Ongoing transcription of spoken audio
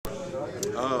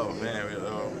Oh man,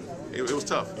 it was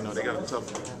tough. You know, they got a tough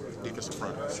defensive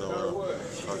front. So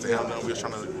to have them, we was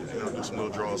trying to do some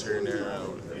little draws here and there,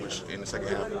 which in the second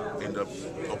half ended up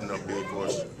opening up big for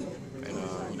us.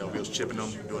 And we was chipping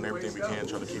them, doing everything we can,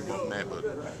 trying to keep them off net, but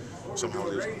somehow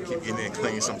they just keep getting in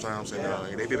clean sometimes.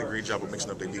 And they did a great job of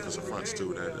mixing up their defensive fronts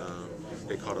too. That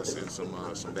they caught us in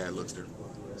some bad looks there.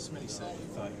 Somebody said you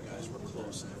thought you guys were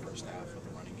close in the first half of the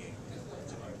running game.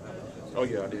 Oh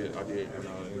yeah, I did.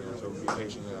 So be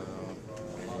patient.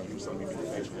 You was telling me to be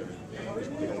patient.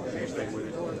 They don't stay with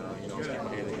it. Keep my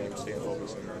head in the game, stay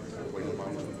focused, and wait on my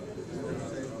move.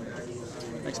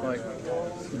 Thanks, Mike.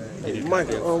 Hey, Mike,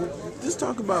 just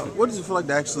talk about what does it feel like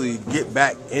to actually get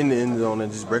back in the end zone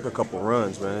and just break a couple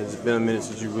runs, man? It's been a minute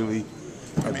since you really.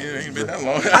 I mean, it ain't been that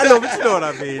long. I know, but you know what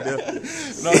I mean.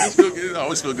 No, it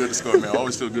always feel good to score, man.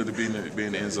 Always feel good to be in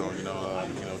the end zone.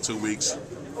 2 weeks,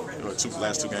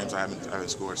 last two games I haven't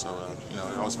scored, so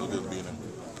it always feel good to be in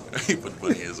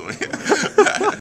the end zone.